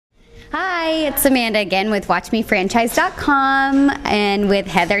Hi, it's Amanda again with WatchMeFranchise.com and with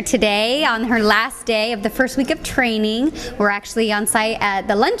Heather today on her last day of the first week of training. We're actually on site at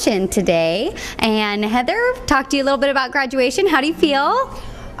the luncheon today. And Heather, talk to you a little bit about graduation. How do you feel?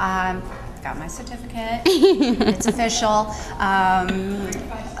 Got my certificate. It's official.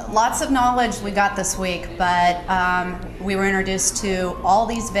 Lots of knowledge we got this week, but we were introduced to all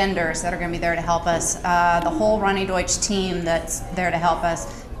these vendors that are going to be there to help us, the whole Ronnie Deutsch team that's there to help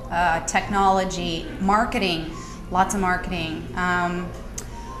us, technology, marketing, lots of marketing. I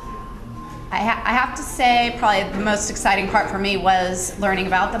have to say probably the most exciting part for me was learning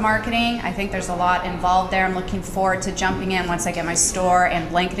about the marketing. I think there's a lot involved there. I'm looking forward to jumping in once I get my store and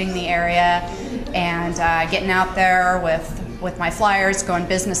blanketing the area and getting out there with my flyers, going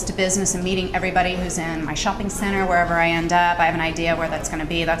business to business and meeting everybody who's in my shopping center, wherever I end up. I have an idea where that's going to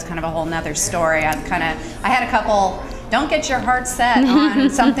be. That's kind of a whole nother story. I had a couple, don't get your heart set on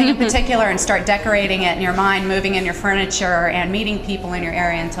something in particular and start decorating it in your mind, moving in your furniture and meeting people in your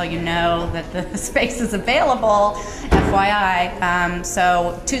area until you know that the space is available, FYI.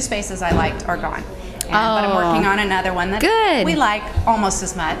 So 2 spaces I liked are gone. But I'm working on another one that we like almost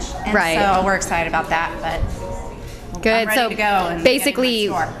as much. And so we're excited about that. But I'm ready to go and basically,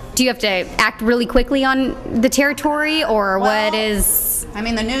 do you have to act really quickly on the territory, or what is? I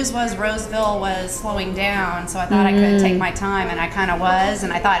mean, the news was Roseville was slowing down, so I thought I could take my time, and I kind of was,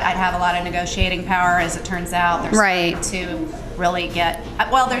 and I thought I'd have a lot of negotiating power. As it turns out, there's starting to really get,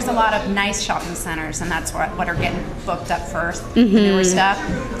 well, there's a lot of nice shopping centers, and that's what are getting booked up first, the newer stuff.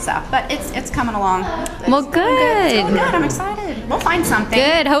 So, but it's coming along. Well, good. It's going good. I'm excited. We'll find something.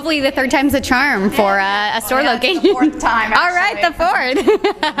 Good. Hopefully the 3rd time's a charm for a store location. The 4th time, All right, the 4th.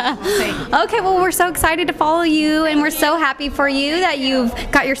 We'll see. Okay, well, we're so excited to follow you, and we're so happy for you that you've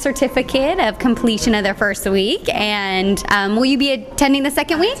got your certificate of completion of the first week. And will you be attending the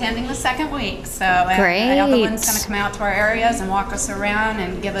 2nd week? Attending the 2nd week. So great. Evelyn's going to come out to our areas and walk us around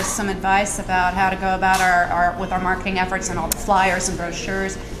and give us some advice about how to go about our marketing efforts and all the flyers and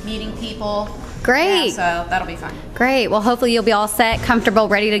brochures, meeting people. Great. Yeah, so that'll be fun. Great. Well, hopefully you'll be all set, comfortable,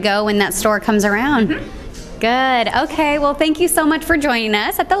 ready to go when that store comes around. Good. Okay. Well, thank you so much for joining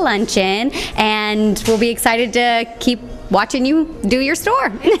us at the luncheon, and we'll be excited to keep watching you do your store. All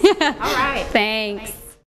right. Thanks.